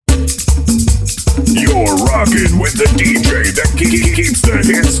Rockin' with the DJ that keeps the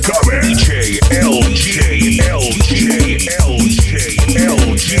hits coming. DJ LG.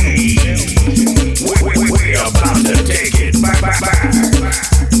 We about to take it back.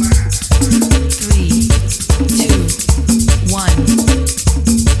 3, 2, 1.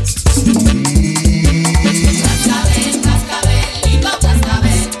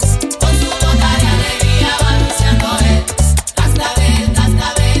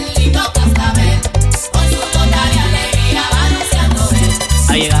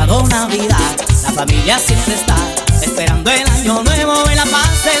 Navidad, la familia siempre está esperando el año nuevo en la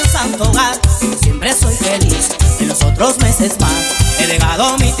paz del santo hogar. Siempre soy feliz en los otros meses más. He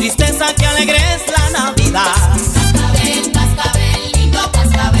dejado mi tristeza, que alegre es la Navidad. Cascabel, cascabel, lindo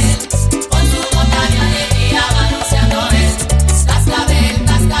cascabel, con su bota de alegría va anunciando él. Cascabel,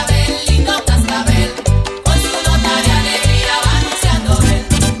 cascabel, lindo cascabel, con su bota de alegría va anunciando él.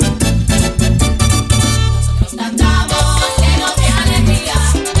 Nosotros cantamos llenos de alegría.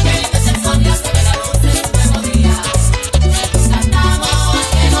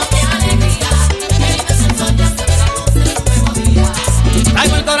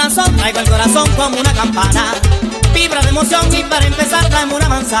 Traigo el corazón como una campana, vibra de emoción y para empezar traemos una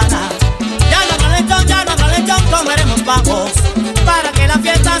manzana. Ya no habrá lechón, comeremos pavos. Para que la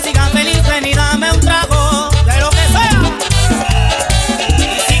fiesta siga feliz, ven y dame un trago de lo que sea.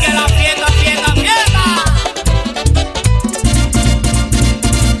 Sigue la fiesta, fiesta, fiesta.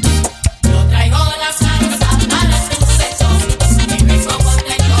 Yo traigo la salsa para tu lechón y vengo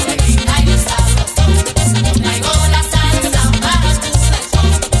contento de gritar y sabrosón. Yo traigo la salsa para tu lechón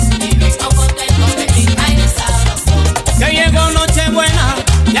y vengo contento de gritar y sabrosón. Que llegó Nochebuena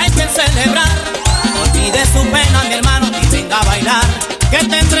y hay que celebrar. Olvide su pena, mi hermano, y venga a bailar. Que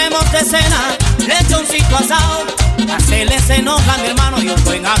tendremos de cena, lechoncito asado. Hacerle se enoja, mi hermano, y un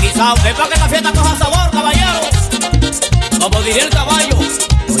buen aguisado. Es para que la fiesta coja sabor, caballero. Como diría el caballo.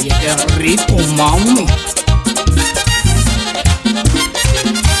 Oye, qué rico, mami.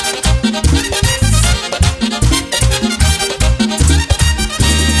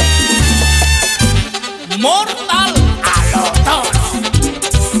 Mortal a lo toro.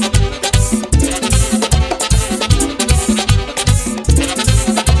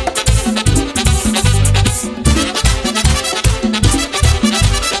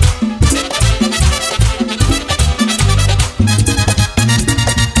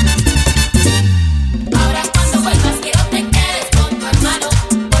 Ahora cuando vuelvas quiero te quedes con tu hermano,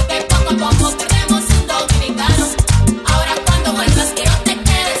 porque poco a poco perdemos un dominicano. Ahora cuando vuelvas quiero te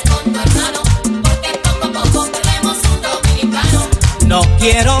quedes con tu hermano, porque poco a poco perdemos un dominicano. No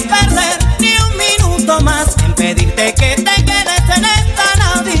quiero perder ni un minuto más en pedirte que te quedes en esta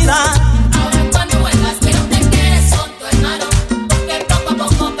Navidad. Ahora cuando vuelvas quiero te quedes con tu hermano, porque poco a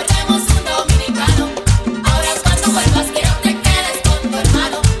poco perdemos un dominicano. Ahora cuando vuelvas quiero te quedes con tu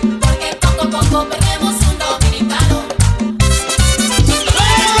hermano, porque poco a poco perdemos un dominicano.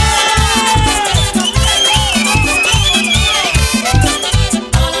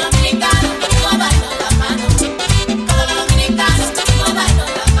 Todo dominicano, vamos a darnos la mano. Todo dominicano, vamos a darnos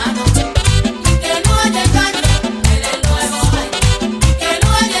la mano. Y que no haya engaño en el nuevo año. Y que no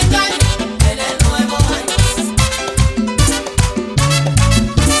haya engaño en el nuevo año.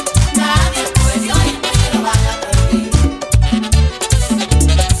 Nadie puede oír que se lo van a prohibir.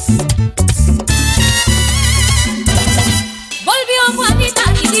 Volvió Juanita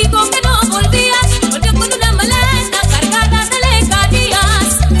y dijo que no volvía. Volvió con una maleta cargada de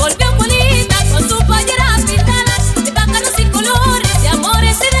lejanías. Volvió Juanita con su playera pintada de pájaros y colores, de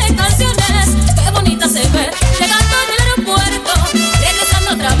amores y de canciones. Qué bonita se ve llegando del aeropuerto,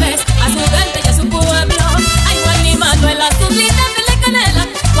 regresando otra vez a su gente y a su pueblo. Ay, Juan y Manuela, su grita de la canela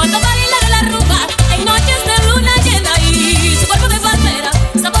cuando bailan la rumba en noches de luna llena. Y su cuerpo de bandera,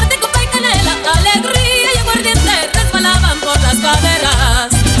 sabor de copa y canela, alegría y aguardiente resbalaban por las caderas.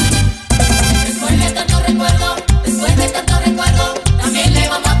 Después de tanto recuerdo, también le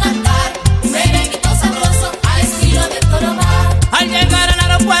vamos a cantar un merenguito sabroso al estilo de Toromar. Al llegar al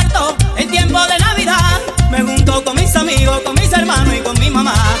aeropuerto en tiempo de Navidad, me junto con mis amigos, con mis hermanos y con mi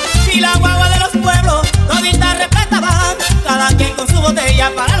mamá. Y la guagua de los pueblos toditas respetaban, cada quien con su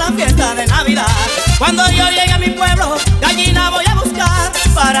botella para la fiesta de Navidad. Cuando yo llegue a mi pueblo, gallina voy a buscar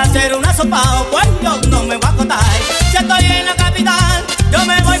para hacer una sopa, pues yo no me voy a acotar. Si estoy en la capital, yo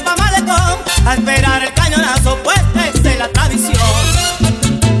me voy pa' Malecón a esperar el cañonazo, pues esa es la tradición.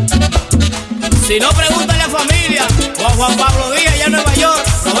 Si no, pregúntale a familia o a Juan Pablo Díaz allá en Nueva York.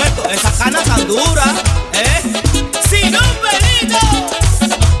 Roberto, esa cana tan dura, sin un pelito.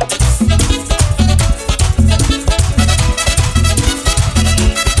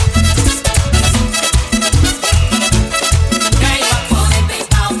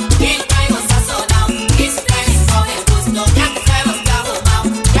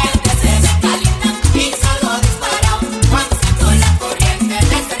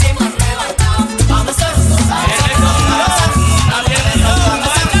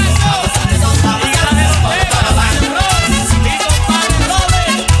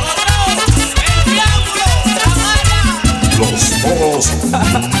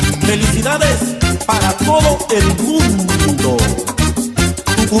 Felicidades para todo el mundo.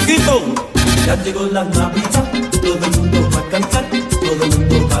 Tu Cuquito. Ya llegó la Navidad, todo el mundo va a cantar, todo el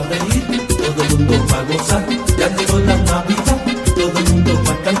mundo va a reír, todo el mundo va a gozar. Ya llegó la Navidad, todo el mundo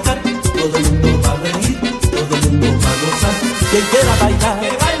va a cantar, todo el mundo va a reír, todo el mundo va a gozar. Quien quiera bailar, que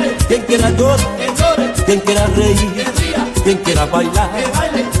baile. Quien quiera llorar, que llore. Quien quiera reír, que ría. Quien quiera bailar, que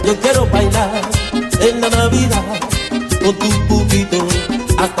baile. Yo quiero bailar en la Navidad con tu Cuquito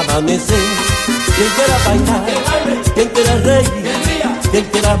hasta amanecer. Quien quiera bailar, que baile. Quien quiera reír, que ría. Quien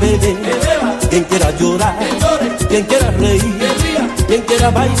quiera beber, que beba. Quien quiera llorar, que llore. Quien quiera reír, que ría. Quien quiera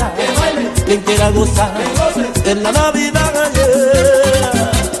bailar, que baile. Quien quiera gozar, que goce en la Navidad.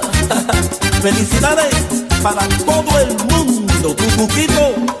 Yeah. Felicidades para todo el mundo. Tu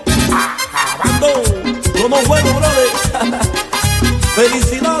Cuquito acabando como bueno, brother.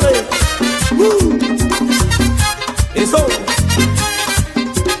 Felicidades. Eso.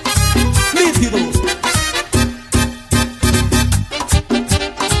 Nítido.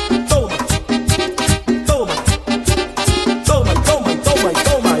 Toma. Toma. Toma, toma, toma,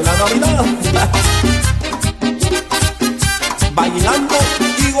 toma. En la Navidad. Bailando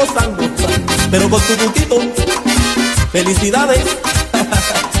y gozando. Pero con tu Cuquito. Felicidades.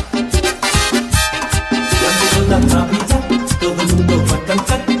 Ya llegó la Navidad. Todo el mundo va a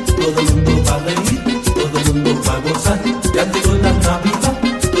cantar, todo el mundo va a reír, todo el mundo va a gozar. Ya llegó la Navidad,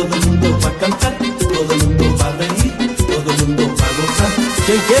 todo el mundo va a cantar, todo el mundo va a reír, todo el mundo va a gozar.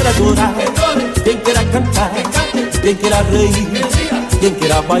 Quien quiera llorar, que llore. Quien quiera cantar, que cante. Quien quiera reír, que ría. Quien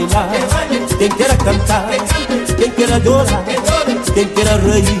quiera bailar, que baile. Quien quiera cantar, que cante. Quien quiera llorar, que llore. Quien quiera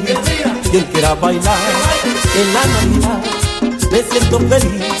reír, que ría. Quien quiera bailar, que baile. En la Navidad me siento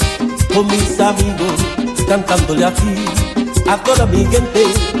feliz con mis amigos cantándole aquí a toda mi gente.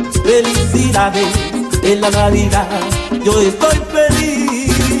 Felicidades en la Navidad, yo estoy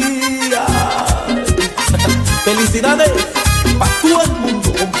feliz. Felicidades para todo el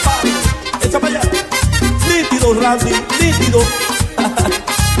mundo, compadre. Echa para allá. Nítido, Randy, nítido.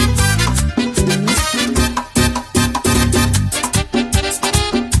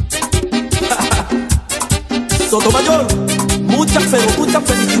 Sotomayor, muchas, pero muchas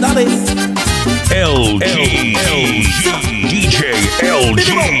felicidades. L.G. DJ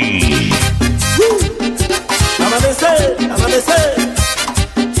L.G. Amanecer, amanecer.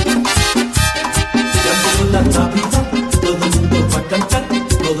 Ya llegó la Navidad, todo el mundo va a cantar,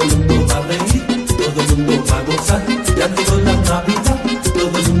 todo el mundo va a reír, todo el mundo va a gozar. Ya llegó la Navidad,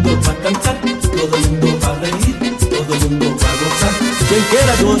 todo el mundo va a cantar, todo el mundo va a reír, todo el mundo va a gozar. Quien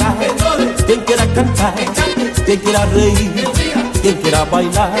quiera llorar, que llore. Quien quiera cantar, que cante. Quien quiera reír, que ría. Quien quiera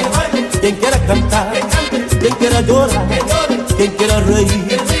bailar, que baile. Quien quiera cantar, que cante. Quien quiera llorar, que llore. Quien quiera reír,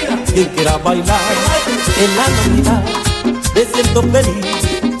 que ría. Quien quiera bailar, que baile. En la Navidad me siento feliz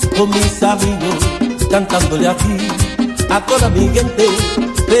con mis amigos cantándole aquí a toda mi gente.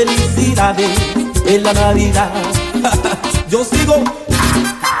 Felicidades en la Navidad. Yo sigo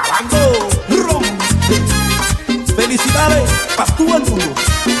acabando. Rompe. Felicidades para todo el mundo.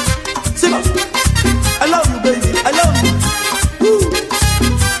 Sí, va. I love you, baby. I love you.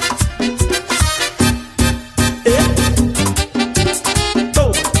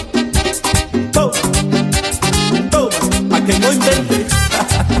 Que no invente.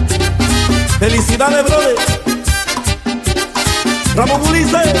 Felicidades, brother. Ramón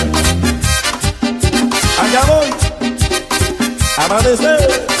Ulises. Allá voy.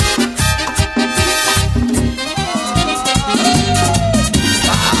 Amanecer.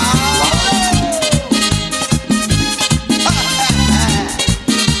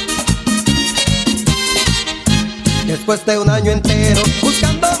 Después de un año entero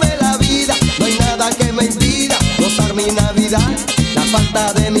buscándome la vida, no hay nada que me impida gozar mi Navidad. La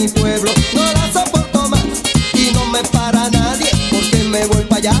falta de mi pueblo no la soporto más y no me para nadie porque me voy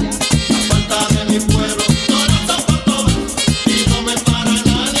para allá. La falta de mi pueblo no la soporto más y no me para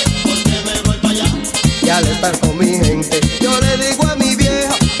nadie porque me voy para allá. Y al estar con mi gente yo le digo a mi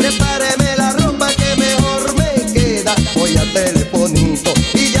vieja, prepáreme la ropa que mejor me queda. Voy al telefonito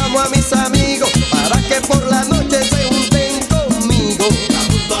y llamo a mis amigos para que por la noche se junten conmigo.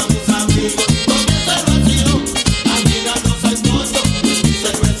 Junto a mis amigos comienza el vacío, amiganos hay pollo, whisky,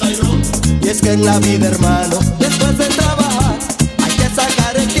 cerveza y ron. Y es que en la vida, hermano, después de trabajar hay que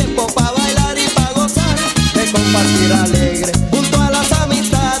sacar el tiempo para bailar y para gozar, de compartir alegre junto a las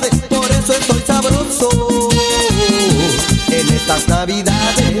amistades. Por eso estoy sabroso en estas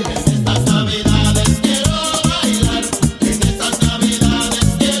Navidades. En estas Navidades quiero bailar, en estas Navidades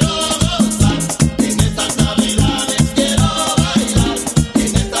quiero gozar, en estas Navidades quiero bailar,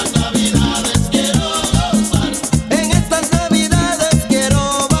 en estas Navidades quiero gozar, en estas Navidades quiero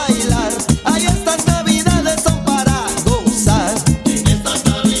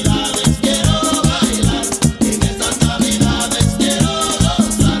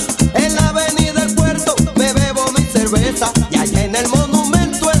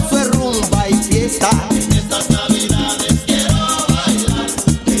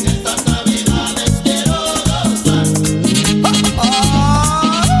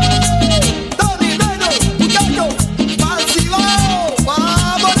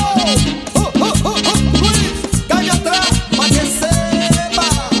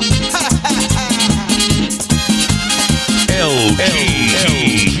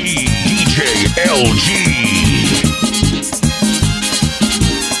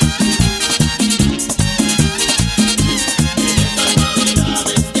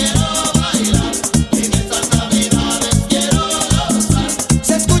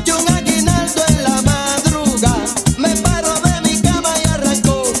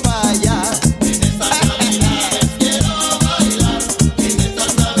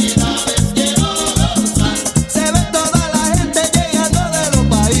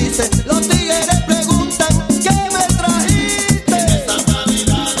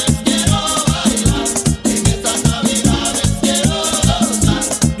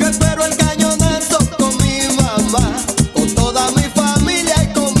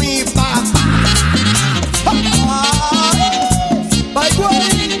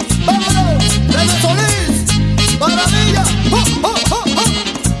René Solís, maravilla. ¡Oh, oh, oh, oh!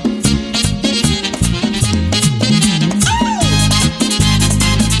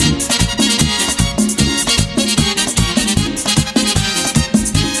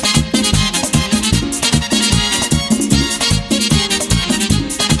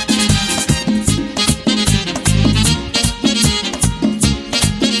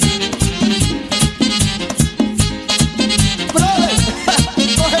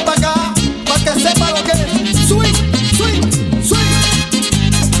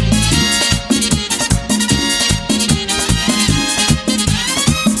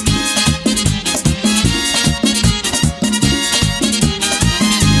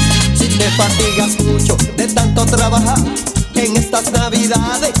 Fatigas mucho de tanto trabajar en estas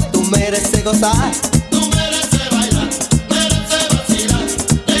navidades, tú mereces gozar. Tú mereces bailar, mereces vacilar.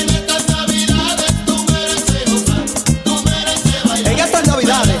 En estas navidades tú mereces gozar. Tú mereces bailar. En estas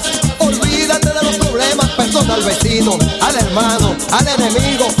navidades, olvídate de los problemas, perdona al vecino, al hermano, al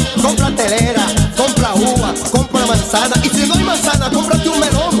enemigo. Compra telera, compra uva, compra manzana, y si no hay manzana, cómprate un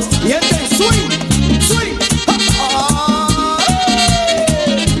melón y entra en swing, swing.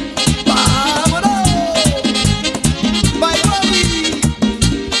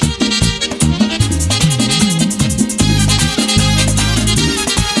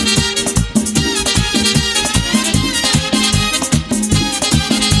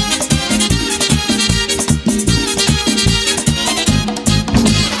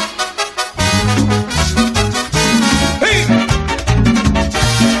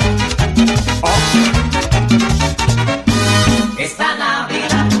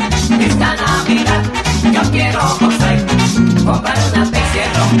 Comprar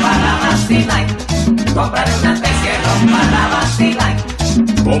una pesquerón para vacilar.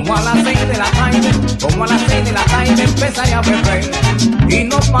 Como a las 6 de la tarde, como a las 6 de la tarde empezaré a beber. Y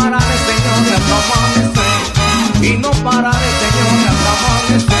no pararé, señores, hasta amanecer. Y no pararé, señores, hasta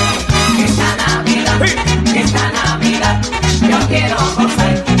amanecer. Esta Navidad, yo quiero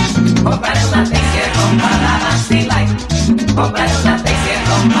gozar. Compraré una pesquerón para vacilar. Compraré una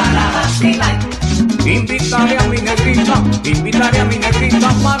pesquerón para vacilar. Invitaré a mi negrita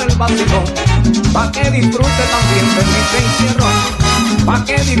para el vacilón, pa' que disfrute también de mi encierrón, pa'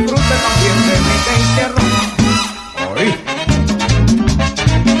 que disfrute también de mi encierrón.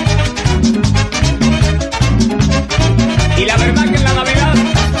 Y la verdad que en la Navidad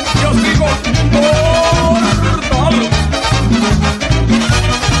yo sigo mortal.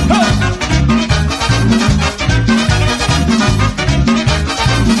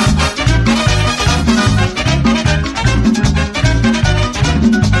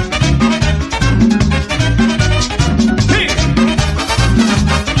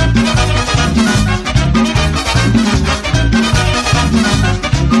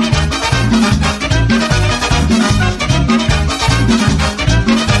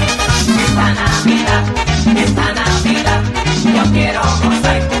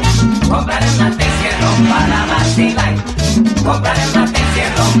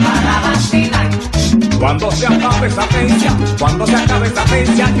 Cuando se acabe esa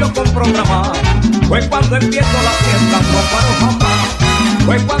fecha, yo compro otra más. Fue cuando empiezo la fiesta, no paro jamás.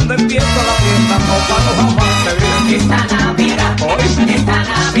 Fue cuando empiezo la fiesta, no paro jamás. Esta Navidad,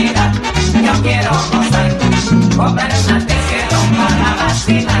 yo quiero gozar. Compraré una pesquerón para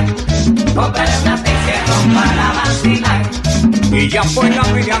vacilar. Compraré una pesquerón para vacilar. Y ya fue la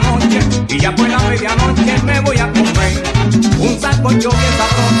medianoche, me voy a comer un sancocho bien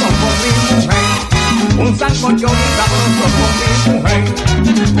sabroso con mi mujer. Un sancocho bien sabroso con mi mujer.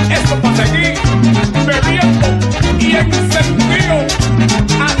 Esto para seguir bebiendo y encendido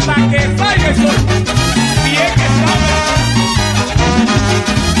hasta que salga el sol. Bien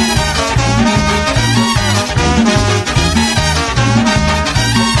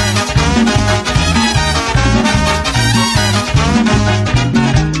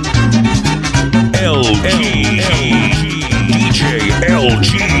que DJ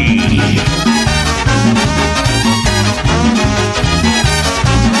L.G.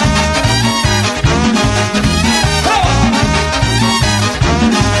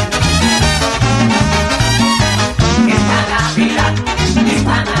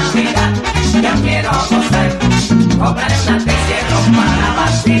 compraré una pesquerón para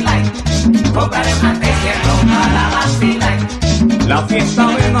vacilar. Compraré una pesquerón para vacilar. La fiesta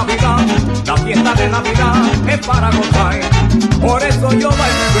de Navidad es para gozar. Por eso yo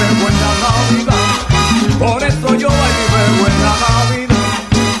bailo y bebo en la Navidad. Por eso yo bailo y bebo en la Navidad.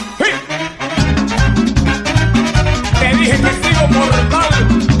 ¡Sí! Te dije que sigo mortal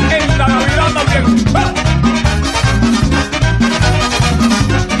en la Navidad también. ¡Ah!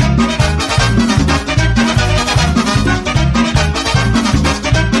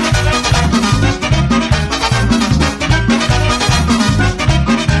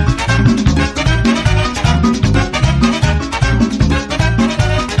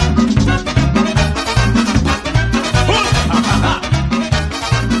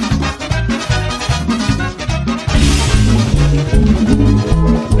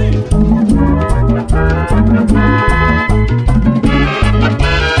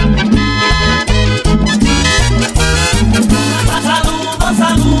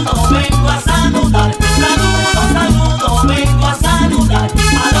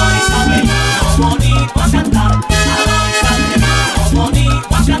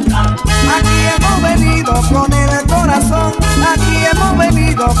 venido con el corazón, aquí hemos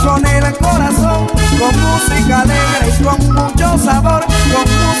venido con el corazón, con música alegre y con mucho sabor, con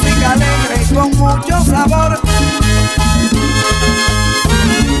música alegre y con mucho sabor.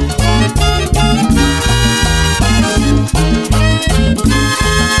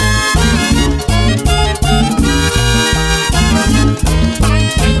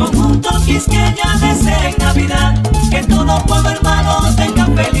 El conjunto Quisqueya desea en Navidad que todo pueblo hermano tenga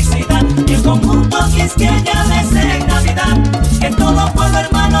felicidad. El conjunto Quisqueya desea en Navidad que todo pueblo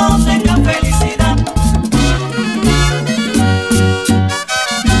hermano tenga felicidad.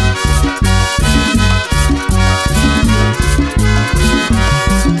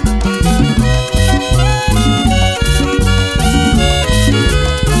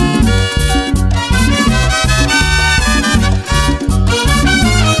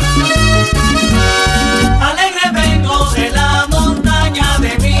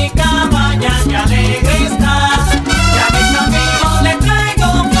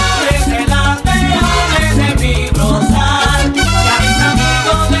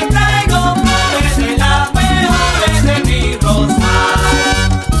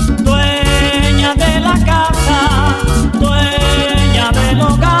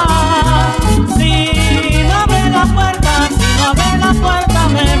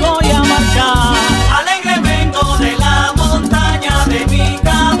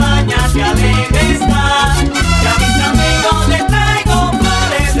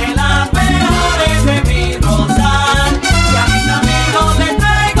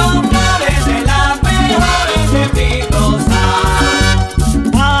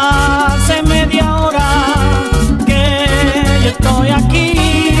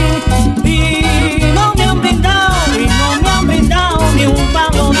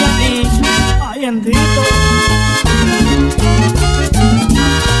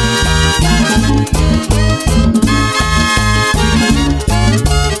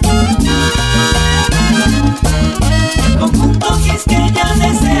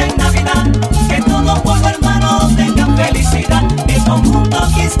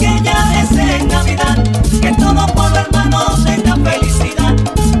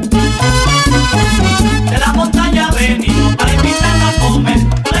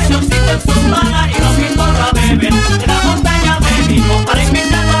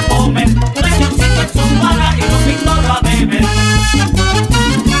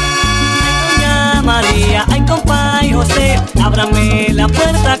 Ábrame la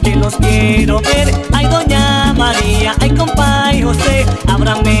puerta que los quiero ver. Ay, doña María, ay, compa y José,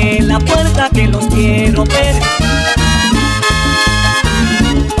 ábrame la puerta que los quiero ver.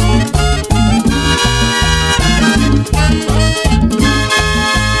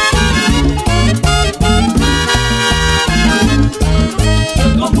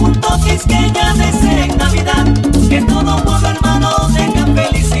 El conjunto Quisqueya desea en Navidad que todo pueblo hermano tenga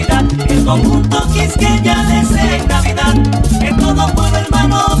felicidad. El conjunto Quisqueya desea en Navidad que todo pueblo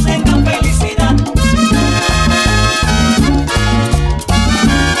hermano tenga felicidad.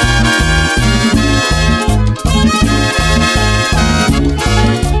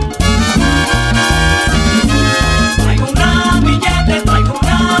 Traigo un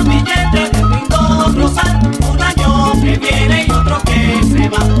ramillete de lindo rosal, un año que viene y otro que se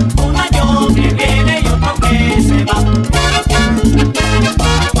va, un año que viene y otro que se va.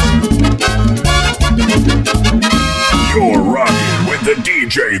 You're rocking with the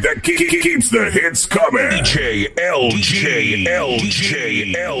DJ that keeps the hits coming. DJ LG.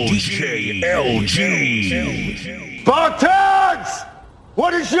 Spartans!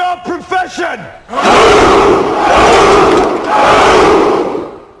 What is your profession?